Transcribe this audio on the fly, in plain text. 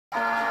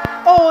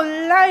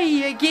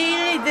lie,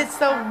 Gilly, that's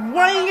the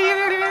one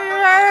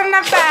in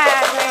the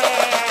bag.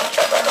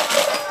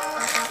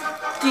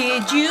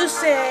 Did you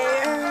say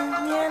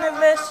the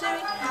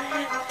anniversary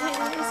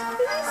is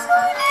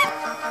soon?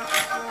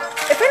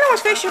 If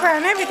anyone's face should be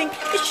on everything,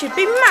 it should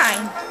be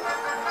mine.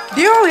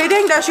 The only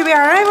thing that should be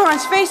on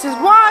everyone's face is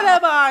water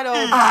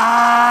bottles.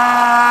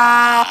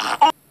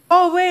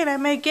 Oh wait, I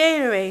made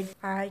Gatorade.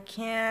 I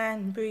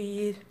can't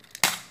breathe.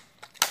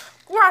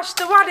 Wash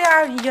the water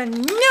out of your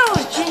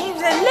nose,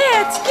 James, and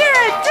let's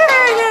get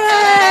dirty!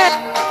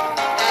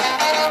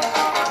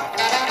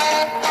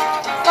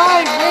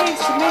 5 ways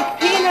to make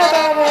peanut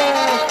butter.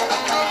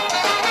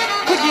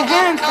 Put your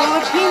hand full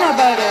of peanut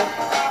butter.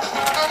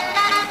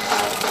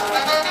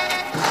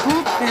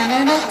 Put them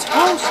in a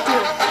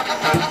toaster.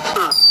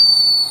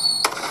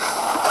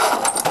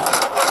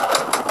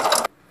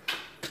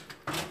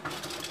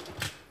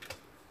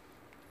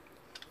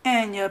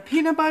 And your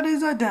peanut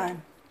butters are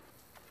done.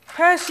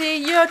 Percy,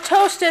 your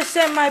toaster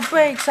set my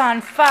brakes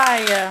on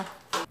fire.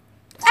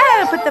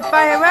 I'll put the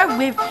fire out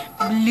with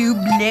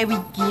blueberry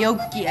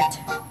yogurt.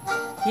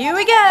 Here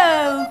we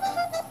go.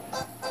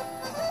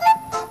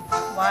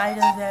 Why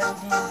does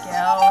everything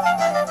get all in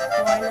my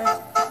toilet?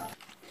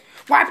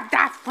 Wipe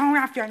that phone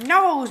off your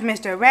nose,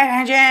 Mr. Red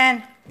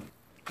Engine.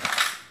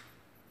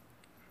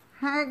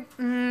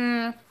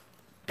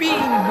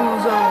 Bean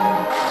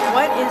boozled.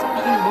 What is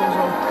bean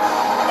boozled?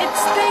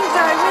 It's things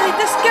that are really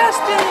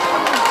disgusting.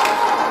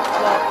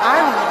 Well, I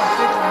don't know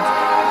good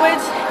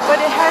ones, but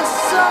it has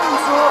some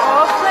sort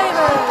of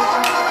flavor.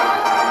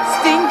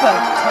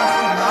 Steamboat,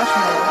 toasted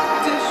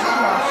marshmallow,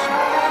 dishwasher,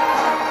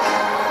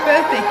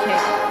 birthday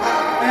cake,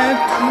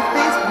 and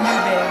toothpaste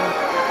blueberry.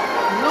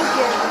 Look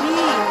at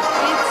these,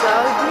 it's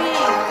all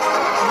green.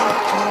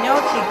 You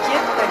know if you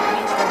get the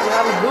grease, that you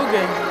have a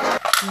booger.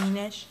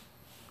 Greenish.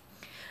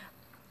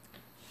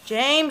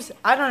 James,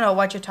 I don't know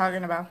what you're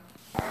talking about.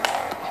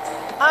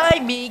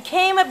 I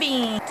became a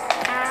bean.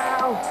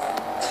 Ow.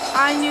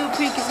 I knew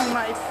pink isn't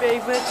my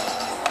favorite.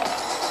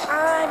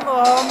 I'm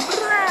all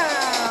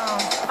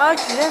brown. I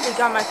accidentally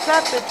got my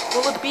flatbed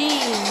full of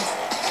beans.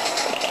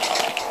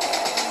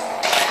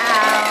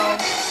 Ow.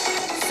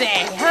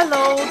 Say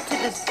hello to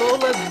this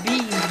bowl of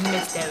beans,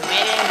 Mr.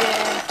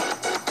 Red.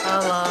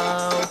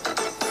 Hello.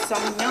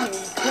 Some yummy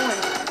corn.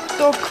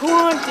 The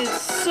corn is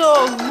so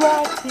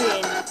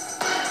rotten.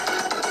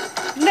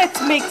 Let's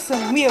make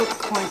some real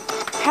corn.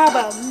 How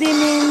about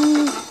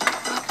lemon?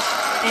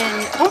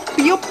 And up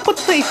your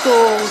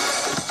potatoes.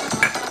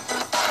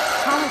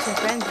 Thomas and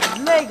Friends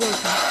Legos.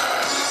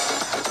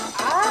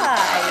 I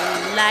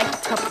like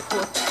to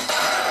put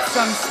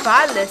some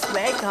spotless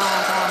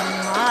Legos on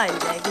my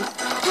Legos.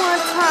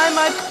 One time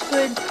I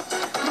put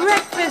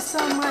breakfast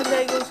on my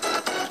Legos.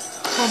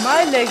 Well,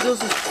 my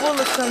Legos is full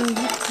of some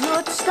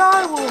good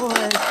Star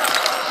Wars.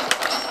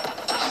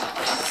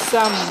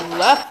 Some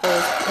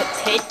Ruffles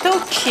potato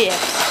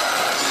chips.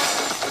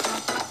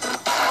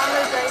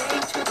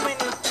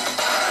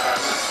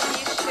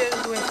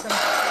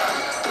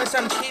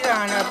 Some cheese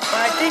on it, but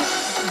I think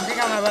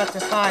I'm about to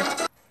fart.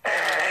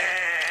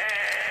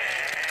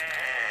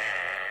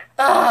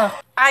 Ugh,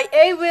 I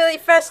ate really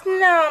fast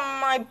now,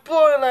 my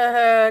boiler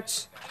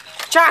hurts.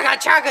 Chugga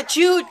chugga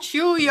chew,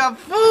 chew your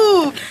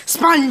food,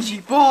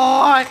 spongy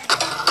boy.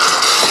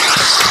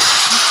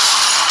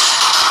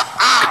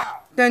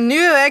 The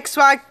new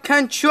Xbox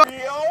control.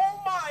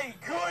 Oh my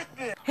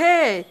goodness!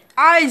 Hey,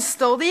 I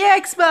stole the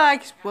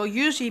Xbox. Well,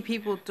 usually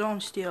people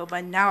don't steal,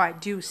 but now I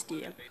do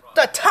steal.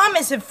 The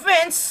Thomas and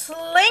Friends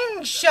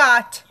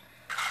slingshot.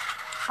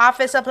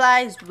 Office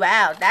supplies.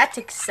 Wow, that's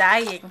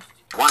exciting.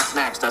 What's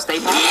next? A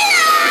staple?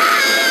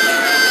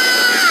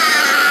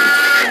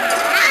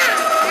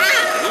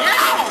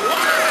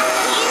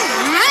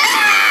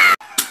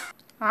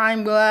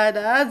 I'm glad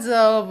that's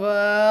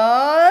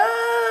over.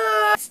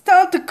 It's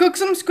time to cook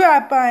some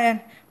scrap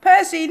iron.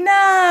 Percy,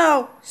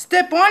 now.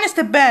 Step 1 is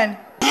to bend.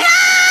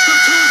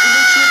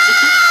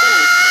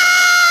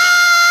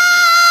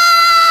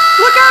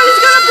 Look out, he's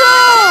gonna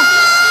blow!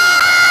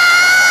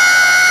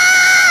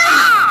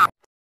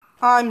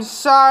 I'm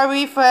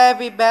sorry for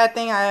every bad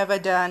thing I ever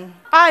done.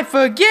 I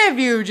forgive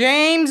you,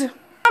 James.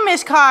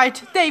 Miss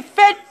Kite, they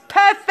fit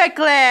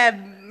perfectly.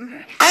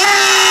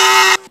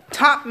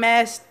 Top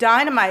mess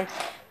dynamite.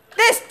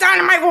 This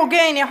dynamite will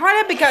get any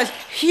harder because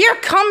here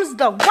comes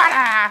the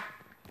water.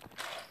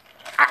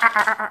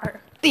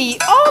 The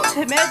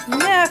ultimate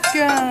Nerf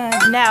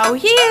gun. Now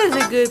here's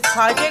a good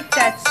project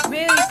that's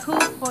really cool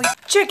for you.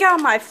 Check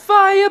out my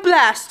fire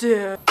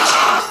blaster.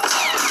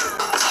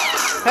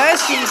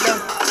 Percy, the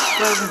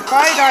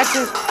fire darts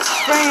is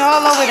spraying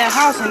all over the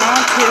house and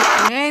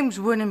onto James'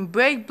 wooden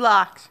brake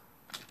blocks.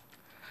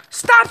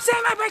 Stop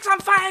setting my brakes on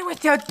fire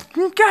with your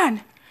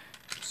gun.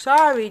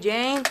 Sorry,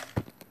 James.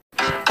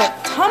 The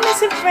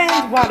Thomas and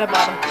Friends water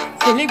bottle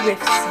filled with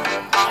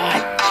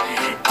hot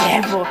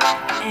devil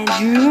and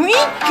drink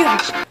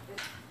up.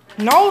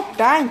 No,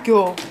 thank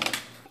you.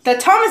 The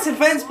Thomas and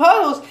Friends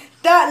puddles,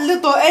 that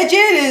little edge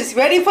is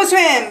ready for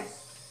swim.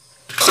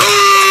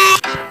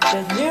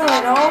 The new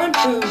and all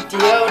improved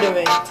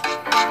deodorant.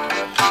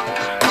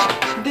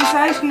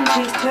 ice cream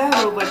tastes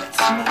terrible, but it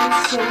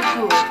smells so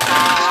good.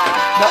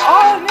 The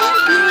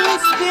all-American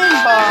spin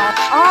bar.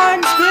 I'm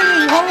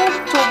spinning home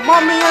to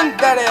mommy and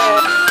daddy.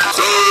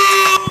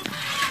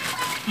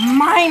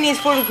 Mine is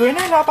for the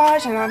granola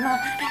bars, and I'm not.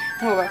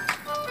 Oh,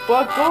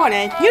 well, go on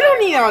then. You don't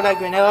need all that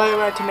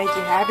granola to make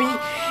you happy.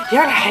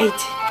 You're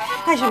right.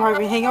 I should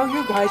probably hang out with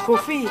you guys for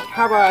free.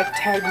 How about a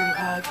tag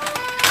hug?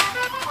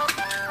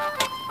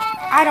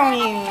 I don't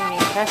even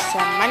need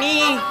some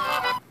money.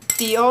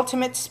 The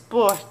ultimate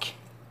spork.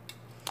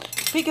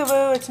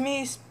 Peekaboo, it's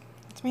me,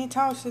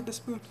 Thomas with the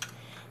spoon.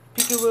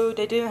 Peekaboo,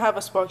 they didn't have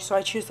a spark, so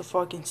I choose the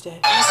fork instead.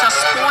 Isa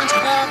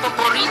SpongeBob,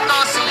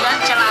 burritos y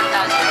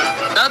enchiladas.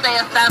 ¿Dónde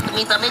está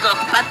mi amigo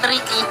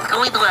Patrick y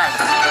Squidward?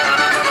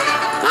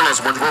 Hola,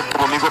 SpongeBob.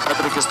 Tu amigo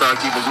Patrick está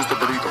aquí. Me gusta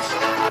burritos.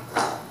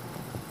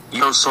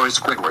 Yo soy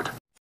Squidward.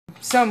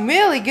 Some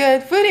really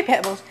good Fruity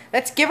Pebbles.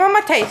 Let's give them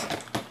a taste.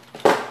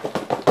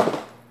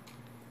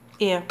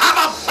 Yeah. I'm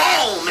a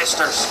bowl,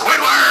 Mr.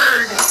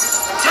 Squidward!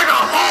 Take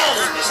a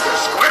hole, Mr.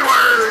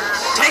 Squidward!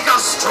 Take a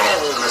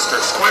stroll, Mr.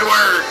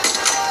 Squidward!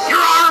 Your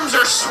arms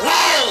are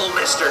swole,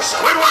 Mr.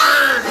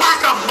 Squidward!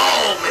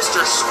 Whack-a-mole, Mr.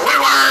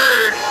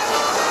 Squidward!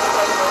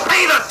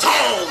 Pay the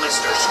toll,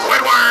 Mr.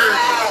 Squidward!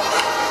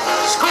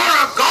 Score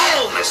a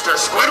goal, Mr.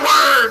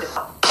 Squidward!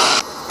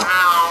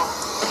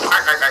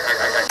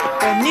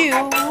 A new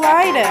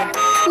rider.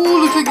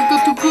 Ooh, looks like you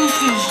got to prove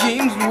these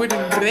James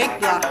wooden brake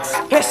blocks.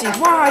 Percy,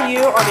 why are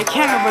you or the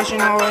camera version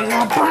always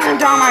burning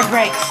down my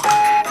brakes?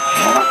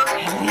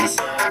 At least,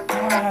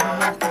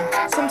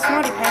 some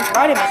smarty pants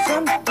vitamins,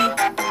 some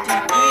vitamins.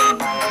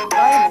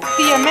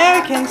 The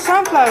American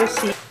sunflower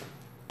seed.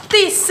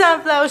 This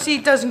sunflower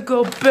seed doesn't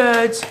grow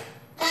birds.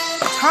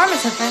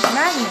 Thomas invents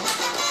magnets.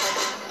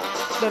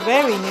 The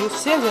very new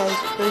scissors.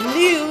 The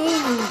new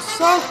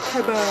salt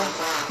pepper.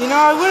 You know,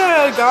 I would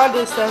have got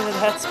this stuff and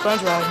had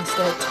SpongeBob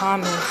instead,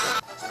 Thomas.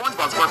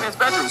 SpongeBob SquarePants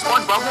bedroom,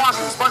 SpongeBob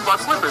washroom, SpongeBob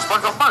slippers,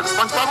 SpongeBob mugs,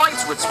 SpongeBob light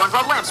switch,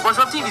 SpongeBob lamp,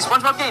 SpongeBob TV,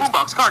 SpongeBob games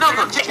box, card,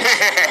 notebook.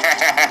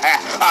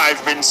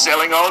 I've been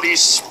selling all these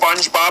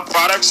SpongeBob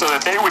products so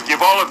that they would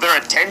give all of their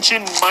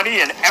attention,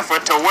 money, and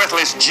effort to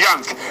worthless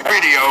junk.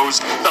 Videos,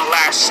 the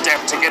last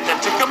step to get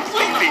them to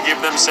completely give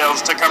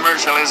themselves to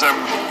commercialism.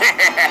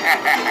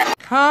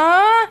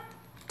 Huh?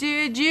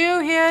 Did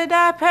you hear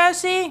that,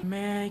 Percy?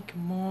 Make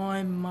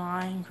more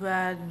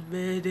Minecraft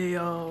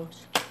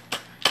videos.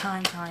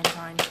 Time.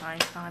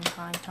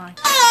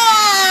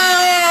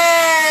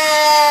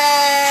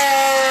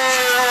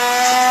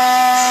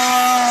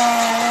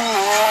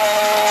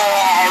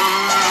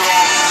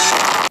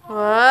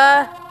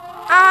 What?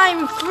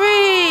 I'm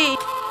free!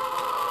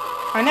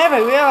 I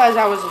never realized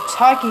I was a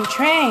talking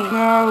train.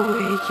 Oh,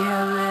 we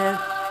can live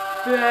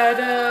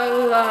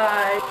better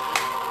life.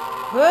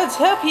 Let's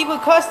help people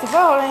across the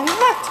world and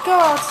let's go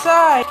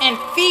outside and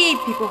feed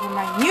people for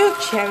my new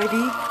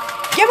charity.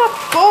 Give a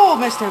bowl,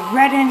 Mr.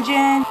 Red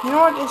Engine. You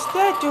know what?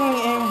 Instead of doing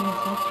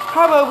anything,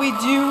 how about we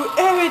do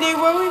everything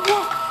what we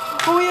want?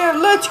 Oh yeah,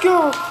 let's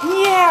go.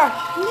 Yeah.